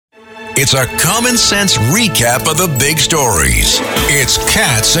It's a common sense recap of the big stories. It's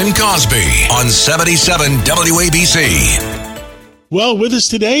Katz and Cosby on 77 WABC. Well, with us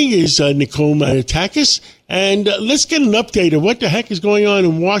today is Nicole Malliotakis, and let's get an update of what the heck is going on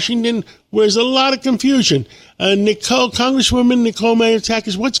in Washington, where there's a lot of confusion. Congresswoman Nicole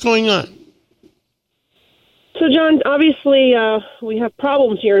Malliotakis, what's going on? So, John, obviously we have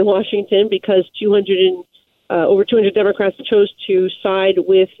problems here in Washington because over 200 Democrats chose to side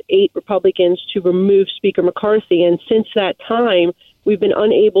with 8 Republicans to remove Speaker McCarthy. And since that time, we've been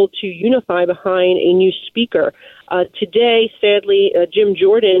unable to unify behind a new speaker. Today, sadly, Jim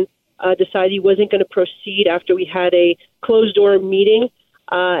Jordan decided he wasn't going to proceed after we had a closed-door meeting.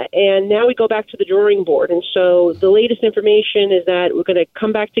 And now we go back to the drawing board. And so the latest information is that we're going to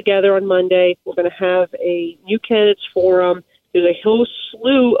come back together on Monday. We're going to have a new candidates forum. There's a whole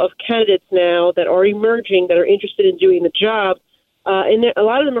slew of candidates now that are emerging that are interested in doing the job. And a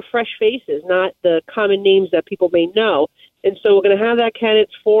lot of them are fresh faces, not the common names that people may know. And so we're going to have that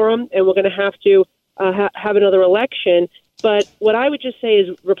candidates forum, and we're going to have to have another election. But what I would just say is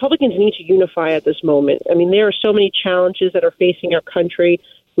Republicans need to unify at this moment. I mean, there are so many challenges that are facing our country.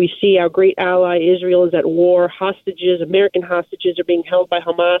 We see our great ally Israel is at war. Hostages, American hostages, are being held by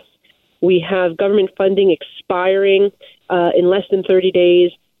Hamas. We have government funding expiring in less than 30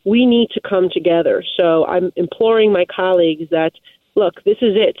 days. We need to come together. So I'm imploring my colleagues that, look, this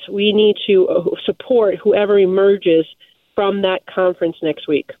is it. We need to support whoever emerges from that conference next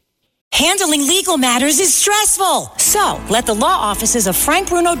week. Handling legal matters is stressful. So, let the law offices of Frank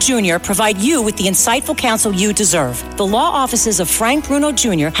Bruno Jr. provide you with the insightful counsel you deserve. The law offices of Frank Bruno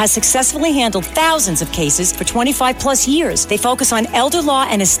Jr. has successfully handled thousands of cases for 25 plus years. They focus on elder law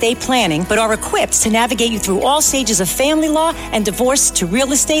and estate planning, but are equipped to navigate you through all stages of family law and divorce to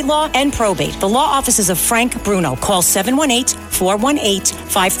real estate law and probate. The law offices of Frank Bruno. Call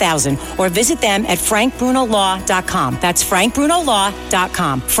 718-418-5000 or visit them at frankbrunolaw.com. That's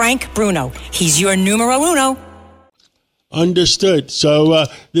frankbrunolaw.com. Frank Bruno. He's your numero uno. Understood. So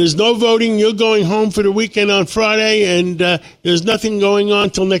there's no voting. You're going home for the weekend on Friday, and there's nothing going on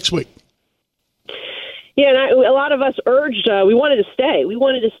till next week. Yeah, and a lot of us urged, we wanted to stay. We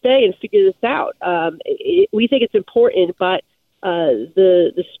wanted to stay and figure this out. We think it's important, but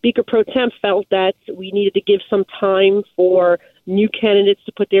the Speaker Pro Tem felt that we needed to give some time for new candidates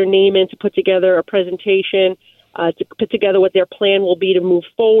to put their name in, to put together a presentation, to put together what their plan will be to move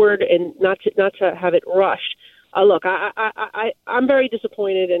forward, and not to have it rushed. Look, I'm very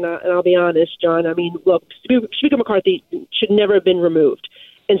disappointed, and I'll be honest, John. I mean, look, Speaker McCarthy should never have been removed,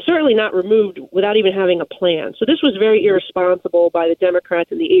 and certainly not removed without even having a plan. So this was very irresponsible by the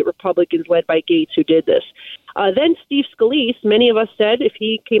Democrats and the 8 Republicans led by Gates who did this. Then Steve Scalise, many of us said if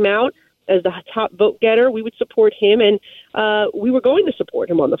he came out as the top vote getter, we would support him, and we were going to support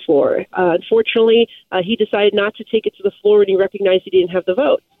him on the floor. Unfortunately, he decided not to take it to the floor, and he recognized he didn't have the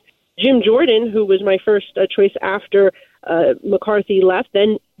vote. Jim Jordan, who was my first choice after McCarthy left,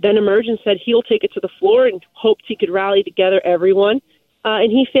 then emerged and said he'll take it to the floor and hoped he could rally together everyone,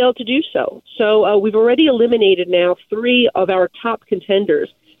 and he failed to do so. So we've already eliminated now 3 of our top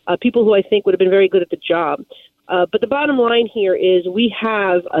contenders, people who I think would have been very good at the job. But the bottom line here is we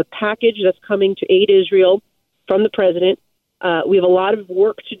have a package that's coming to aid Israel from the president. We have a lot of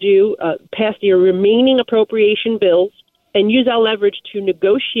work to do, pass the remaining appropriation bills, and use our leverage to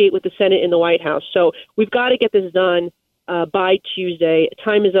negotiate with the Senate and the White House. So we've got to get this done by Tuesday.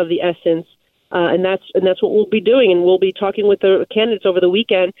 Time is of the essence, and that's what we'll be doing. And we'll be talking with the candidates over the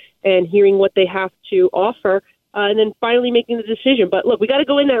weekend and hearing what they have to offer, and then finally making the decision. But look, we got to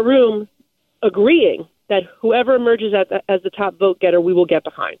go in that room agreeing that whoever emerges as the top vote getter, we will get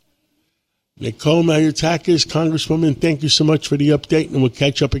behind. Nicole Malliotakis, Congresswoman, thank you so much for the update, and we'll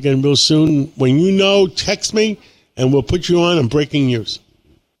catch up again real soon. When you know, text me, and we'll put you on breaking news.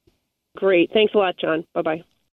 Great. Thanks a lot, John. Bye-bye.